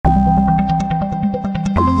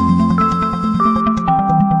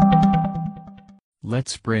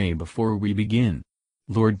Let's pray before we begin.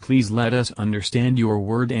 Lord, please let us understand your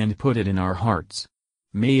word and put it in our hearts.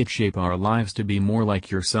 May it shape our lives to be more like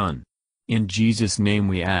your Son. In Jesus' name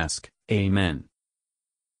we ask, Amen.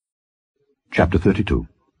 Chapter 32.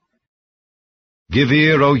 Give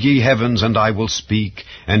ear, O ye heavens, and I will speak,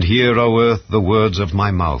 and hear, O earth, the words of my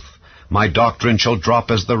mouth. My doctrine shall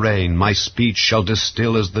drop as the rain, my speech shall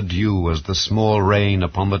distill as the dew, as the small rain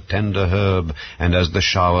upon the tender herb, and as the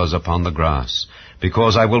showers upon the grass.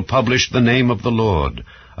 Because I will publish the name of the Lord.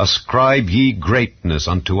 Ascribe ye greatness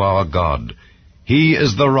unto our God. He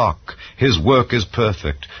is the rock, his work is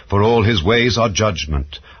perfect, for all his ways are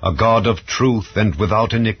judgment. A God of truth and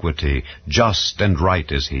without iniquity, just and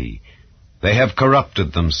right is he. They have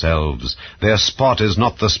corrupted themselves. Their spot is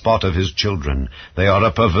not the spot of his children. They are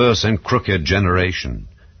a perverse and crooked generation.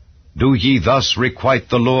 Do ye thus requite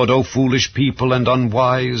the Lord, O foolish people and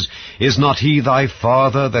unwise? Is not he thy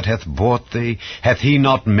father that hath bought thee? Hath he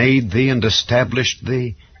not made thee and established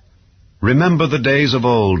thee? Remember the days of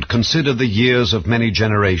old, consider the years of many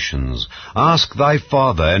generations. Ask thy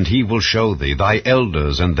father, and he will show thee, thy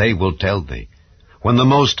elders, and they will tell thee. When the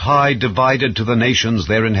Most High divided to the nations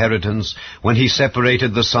their inheritance, when he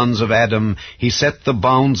separated the sons of Adam, he set the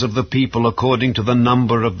bounds of the people according to the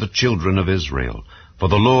number of the children of Israel. For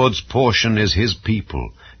the Lord's portion is his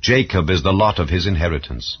people, Jacob is the lot of his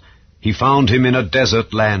inheritance. He found him in a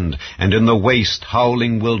desert land, and in the waste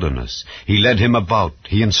howling wilderness. He led him about,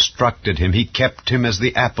 he instructed him, he kept him as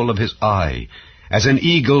the apple of his eye. As an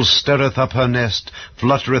eagle stirreth up her nest,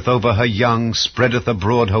 fluttereth over her young, spreadeth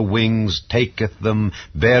abroad her wings, taketh them,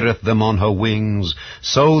 beareth them on her wings,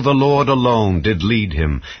 so the Lord alone did lead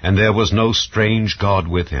him, and there was no strange God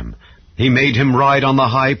with him. He made him ride on the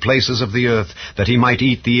high places of the earth, that he might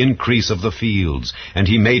eat the increase of the fields, and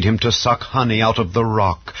he made him to suck honey out of the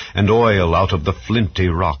rock, and oil out of the flinty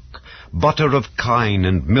rock. Butter of kine,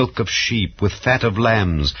 and milk of sheep, with fat of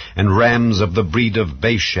lambs, and rams of the breed of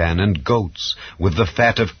Bashan, and goats, with the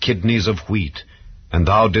fat of kidneys of wheat. And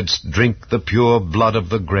thou didst drink the pure blood of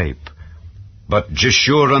the grape. But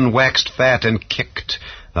Jeshurun waxed fat and kicked.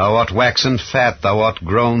 Thou art waxen fat, thou art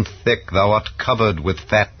grown thick, thou art covered with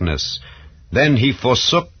fatness. Then he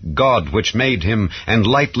forsook God which made him, and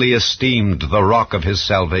lightly esteemed the rock of his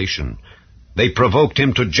salvation. They provoked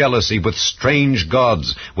him to jealousy with strange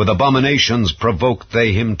gods, with abominations provoked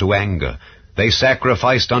they him to anger. They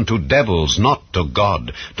sacrificed unto devils, not to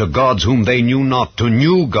God, to gods whom they knew not, to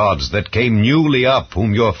new gods that came newly up,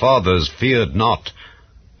 whom your fathers feared not.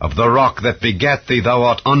 Of the rock that begat thee thou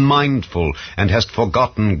art unmindful, and hast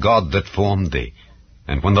forgotten God that formed thee.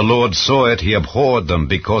 And when the Lord saw it, he abhorred them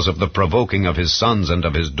because of the provoking of his sons and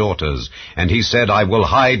of his daughters. And he said, I will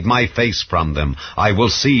hide my face from them. I will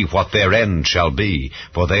see what their end shall be.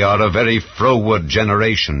 For they are a very froward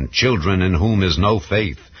generation, children in whom is no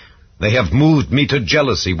faith. They have moved me to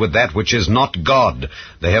jealousy with that which is not God.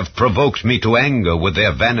 They have provoked me to anger with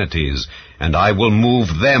their vanities. And I will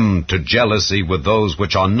move them to jealousy with those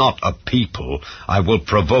which are not a people. I will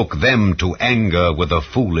provoke them to anger with a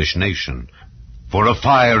foolish nation. For a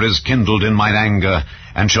fire is kindled in mine anger,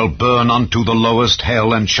 and shall burn unto the lowest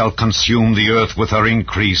hell, and shall consume the earth with her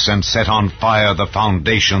increase, and set on fire the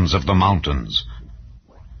foundations of the mountains.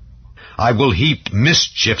 I will heap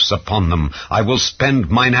mischiefs upon them, I will spend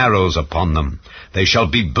mine arrows upon them. They shall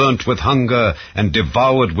be burnt with hunger, and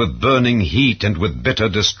devoured with burning heat, and with bitter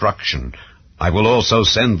destruction. I will also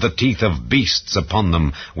send the teeth of beasts upon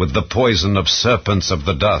them, with the poison of serpents of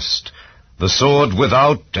the dust. The sword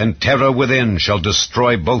without and terror within shall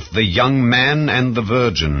destroy both the young man and the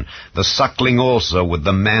virgin, the suckling also with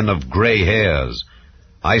the man of gray hairs.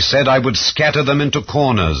 I said I would scatter them into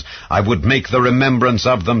corners, I would make the remembrance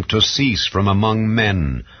of them to cease from among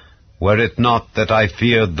men. Were it not that I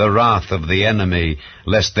feared the wrath of the enemy,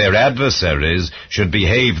 lest their adversaries should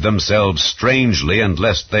behave themselves strangely, and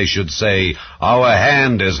lest they should say, Our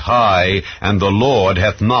hand is high, and the Lord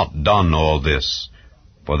hath not done all this.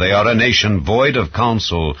 For they are a nation void of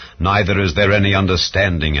counsel, neither is there any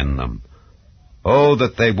understanding in them. Oh,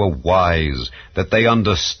 that they were wise, that they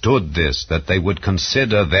understood this, that they would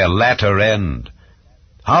consider their latter end.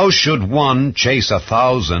 How should one chase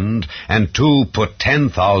 1,000, and 2 put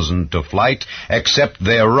 10,000 to flight, except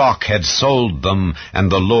their rock had sold them,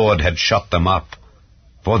 and the Lord had shut them up?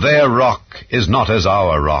 For their rock is not as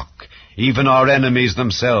our rock, even our enemies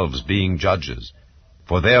themselves being judges.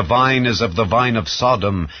 For their vine is of the vine of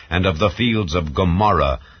Sodom, and of the fields of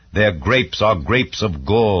Gomorrah. Their grapes are grapes of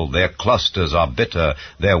gall, their clusters are bitter,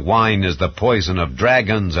 their wine is the poison of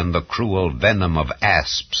dragons, and the cruel venom of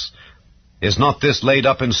asps. Is not this laid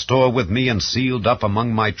up in store with me, and sealed up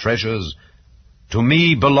among my treasures? To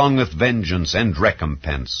me belongeth vengeance and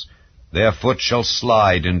recompense. Their foot shall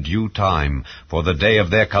slide in due time, for the day of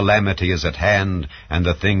their calamity is at hand, and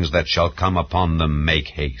the things that shall come upon them make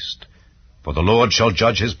haste. For the Lord shall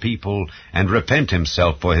judge his people, and repent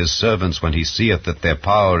himself for his servants when he seeth that their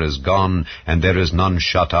power is gone, and there is none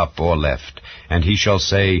shut up or left. And he shall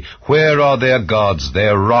say, Where are their gods,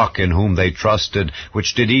 their rock in whom they trusted,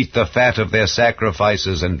 which did eat the fat of their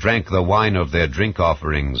sacrifices, and drank the wine of their drink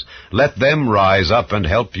offerings? Let them rise up and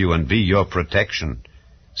help you, and be your protection.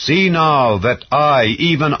 See now that I,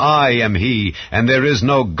 even I, am he, and there is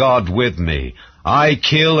no God with me. I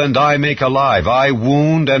kill and I make alive, I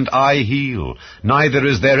wound and I heal. Neither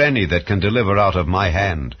is there any that can deliver out of my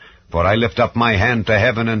hand. For I lift up my hand to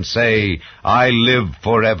heaven and say, I live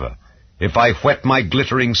forever. If I whet my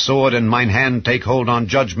glittering sword, and mine hand take hold on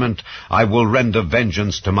judgment, I will render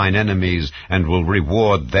vengeance to mine enemies, and will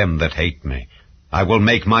reward them that hate me. I will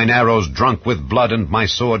make mine arrows drunk with blood, and my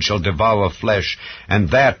sword shall devour flesh, and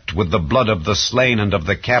that with the blood of the slain and of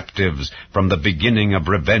the captives, from the beginning of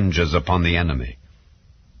revenges upon the enemy.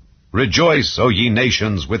 Rejoice, O ye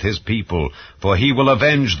nations, with his people, for he will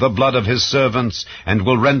avenge the blood of his servants, and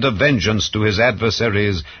will render vengeance to his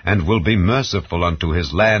adversaries, and will be merciful unto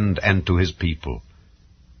his land and to his people.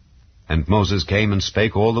 And Moses came and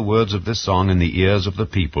spake all the words of this song in the ears of the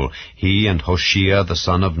people, he and Hoshea the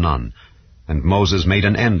son of Nun. And Moses made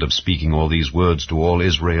an end of speaking all these words to all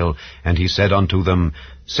Israel, and he said unto them,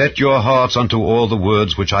 Set your hearts unto all the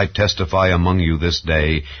words which I testify among you this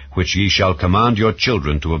day, which ye shall command your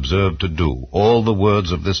children to observe to do, all the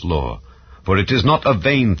words of this law. For it is not a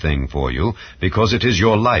vain thing for you, because it is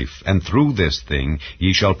your life, and through this thing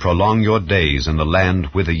ye shall prolong your days in the land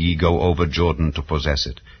whither ye go over Jordan to possess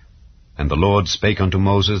it. And the Lord spake unto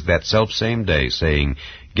Moses that selfsame day, saying,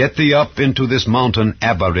 Get thee up into this mountain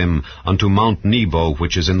Abarim, unto Mount Nebo,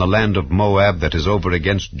 which is in the land of Moab, that is over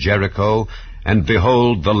against Jericho, and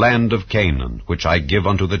behold the land of Canaan, which I give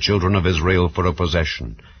unto the children of Israel for a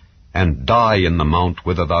possession. And die in the mount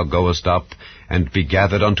whither thou goest up, and be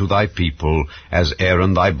gathered unto thy people, as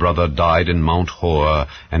Aaron thy brother died in Mount Hor,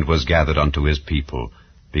 and was gathered unto his people.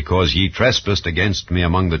 Because ye trespassed against me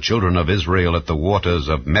among the children of Israel at the waters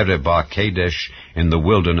of Meribah Kadesh, in the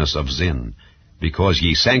wilderness of Zin, because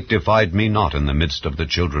ye sanctified me not in the midst of the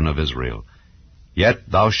children of Israel. Yet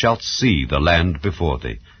thou shalt see the land before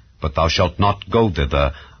thee, but thou shalt not go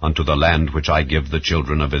thither unto the land which I give the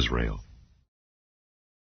children of Israel.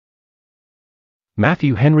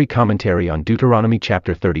 Matthew Henry Commentary on Deuteronomy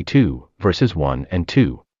chapter 32, verses 1 and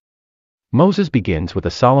 2. Moses begins with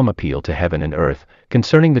a solemn appeal to heaven and earth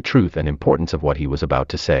concerning the truth and importance of what he was about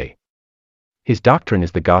to say. His doctrine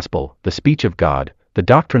is the gospel, the speech of God, the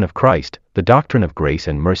doctrine of Christ, the doctrine of grace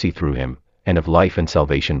and mercy through him, and of life and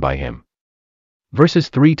salvation by him. Verses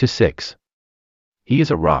 3 to 6. He is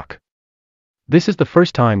a rock. This is the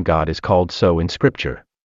first time God is called so in Scripture.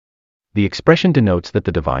 The expression denotes that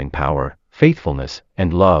the divine power, faithfulness,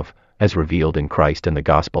 and love, as revealed in Christ and the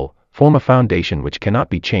gospel, form a foundation which cannot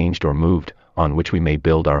be changed or moved, on which we may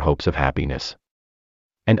build our hopes of happiness.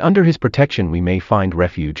 And under his protection we may find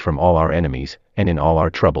refuge from all our enemies, and in all our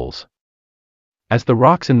troubles. As the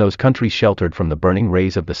rocks in those countries sheltered from the burning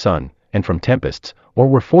rays of the sun, and from tempests, or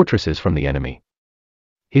were fortresses from the enemy.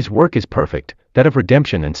 His work is perfect, that of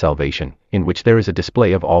redemption and salvation, in which there is a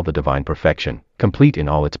display of all the divine perfection, complete in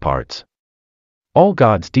all its parts. All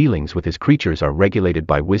God's dealings with his creatures are regulated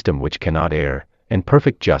by wisdom which cannot err, and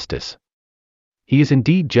perfect justice. He is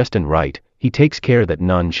indeed just and right, he takes care that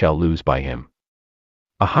none shall lose by him.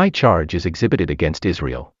 A high charge is exhibited against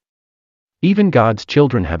Israel. Even God's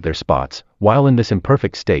children have their spots, while in this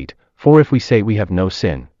imperfect state, for if we say we have no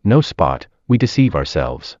sin, no spot, we deceive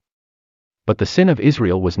ourselves. But the sin of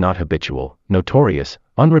Israel was not habitual, notorious,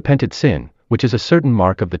 unrepented sin, which is a certain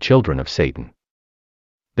mark of the children of Satan.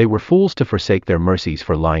 They were fools to forsake their mercies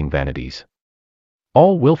for lying vanities.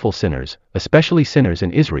 All willful sinners, especially sinners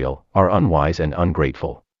in Israel, are unwise and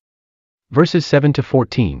ungrateful. Verses 7 to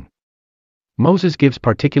 14. Moses gives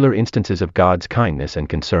particular instances of God's kindness and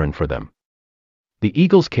concern for them. The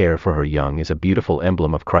eagle's care for her young is a beautiful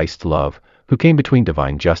emblem of Christ's love, who came between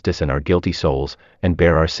divine justice and our guilty souls, and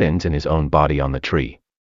bare our sins in his own body on the tree.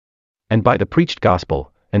 And by the preached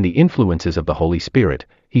gospel, and the influences of the Holy Spirit,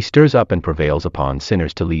 he stirs up and prevails upon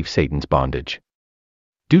sinners to leave Satan's bondage.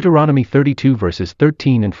 Deuteronomy 32 verses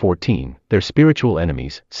 13 and 14, their spiritual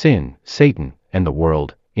enemies, sin, Satan, and the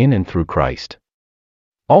world, in and through Christ.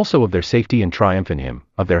 Also of their safety and triumph in him,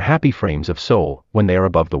 of their happy frames of soul, when they are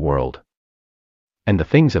above the world. And the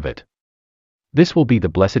things of it. This will be the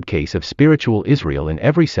blessed case of spiritual Israel in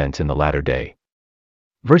every sense in the latter day.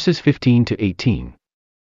 Verses 15 to 18.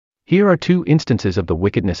 Here are two instances of the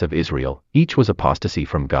wickedness of Israel, each was apostasy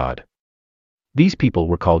from God. These people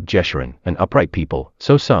were called Jeshurun, an upright people,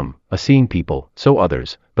 so some, a seeing people, so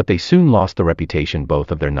others, but they soon lost the reputation both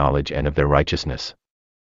of their knowledge and of their righteousness.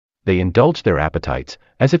 They indulged their appetites,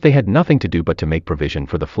 as if they had nothing to do but to make provision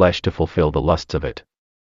for the flesh to fulfill the lusts of it.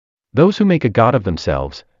 Those who make a god of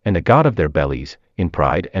themselves, and a god of their bellies, in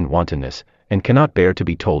pride and wantonness, and cannot bear to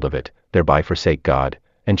be told of it, thereby forsake God,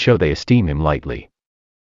 and show they esteem him lightly.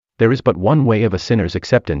 There is but one way of a sinner's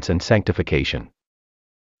acceptance and sanctification.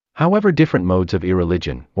 However, different modes of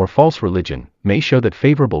irreligion, or false religion, may show that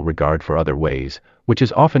favorable regard for other ways, which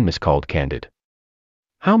is often miscalled candid.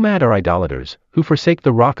 How mad are idolaters, who forsake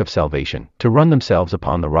the rock of salvation, to run themselves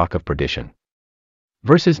upon the rock of perdition.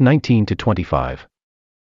 Verses 19 to 25.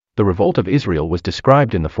 The revolt of Israel was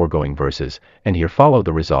described in the foregoing verses, and here follow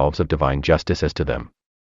the resolves of divine justice as to them.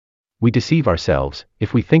 We deceive ourselves,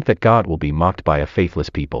 if we think that God will be mocked by a faithless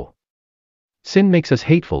people. Sin makes us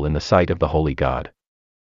hateful in the sight of the holy God.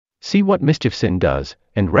 See what mischief sin does,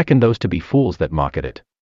 and reckon those to be fools that mock at it.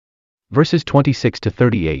 Verses 26 to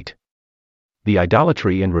 38. The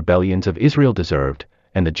idolatry and rebellions of Israel deserved,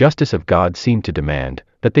 and the justice of God seemed to demand,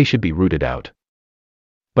 that they should be rooted out.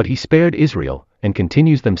 But he spared Israel, and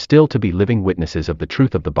continues them still to be living witnesses of the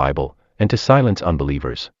truth of the Bible, and to silence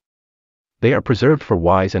unbelievers. They are preserved for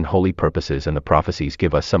wise and holy purposes, and the prophecies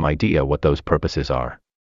give us some idea what those purposes are.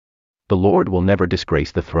 The Lord will never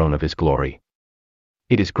disgrace the throne of his glory.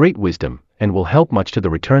 It is great wisdom, and will help much to the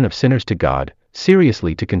return of sinners to God,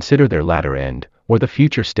 seriously to consider their latter end, or the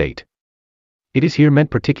future state. It is here meant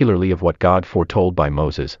particularly of what God foretold by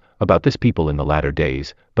Moses, about this people in the latter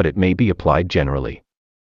days, but it may be applied generally.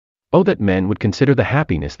 Oh, that men would consider the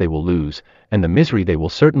happiness they will lose, and the misery they will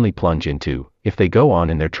certainly plunge into, if they go on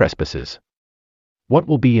in their trespasses. What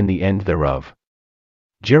will be in the end thereof?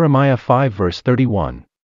 Jeremiah 5 verse 31.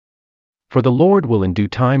 For the Lord will in due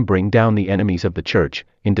time bring down the enemies of the church,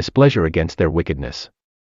 in displeasure against their wickedness.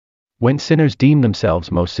 When sinners deem themselves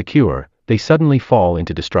most secure, they suddenly fall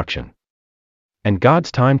into destruction. And God's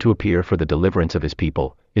time to appear for the deliverance of his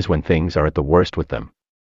people, is when things are at the worst with them.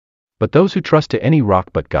 But those who trust to any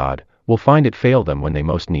rock but God, will find it fail them when they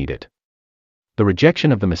most need it. The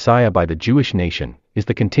rejection of the Messiah by the Jewish nation, is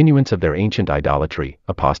the continuance of their ancient idolatry,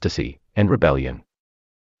 apostasy, and rebellion.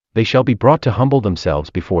 They shall be brought to humble themselves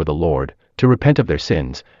before the Lord, to repent of their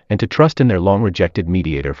sins, and to trust in their long-rejected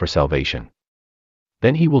mediator for salvation.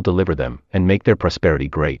 Then he will deliver them, and make their prosperity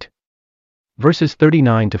great. Verses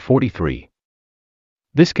 39 to 43.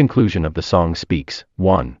 This conclusion of the song speaks,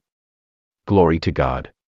 1. Glory to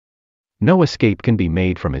God. No escape can be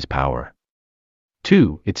made from his power.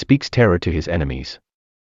 2. It speaks terror to his enemies.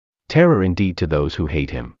 Terror indeed to those who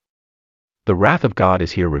hate him. The wrath of God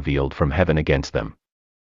is here revealed from heaven against them.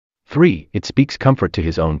 3. It speaks comfort to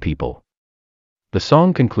his own people. The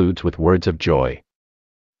song concludes with words of joy.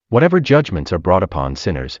 Whatever judgments are brought upon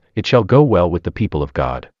sinners, it shall go well with the people of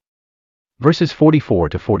God. Verses 44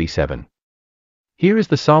 to 47. Here is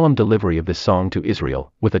the solemn delivery of this song to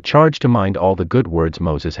Israel, with a charge to mind all the good words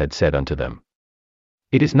Moses had said unto them.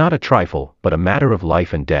 It is not a trifle, but a matter of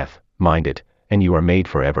life and death. Mind it, and you are made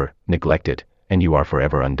forever; neglect it, and you are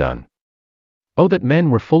forever undone. Oh, that men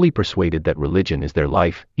were fully persuaded that religion is their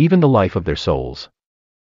life, even the life of their souls.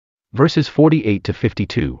 Verses 48 to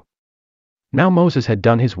 52. Now Moses had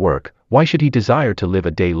done his work, why should he desire to live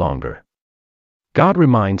a day longer? God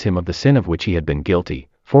reminds him of the sin of which he had been guilty,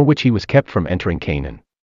 for which he was kept from entering Canaan.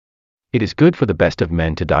 It is good for the best of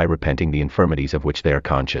men to die repenting the infirmities of which they are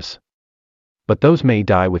conscious. But those may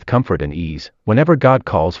die with comfort and ease, whenever God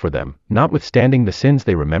calls for them, notwithstanding the sins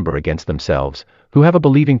they remember against themselves, who have a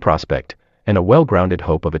believing prospect, and a well-grounded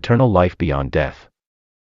hope of eternal life beyond death.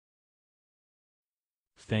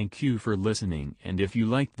 Thank you for listening, and if you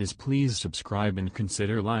liked this, please subscribe and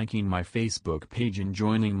consider liking my Facebook page and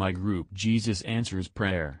joining my group Jesus Answers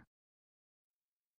Prayer.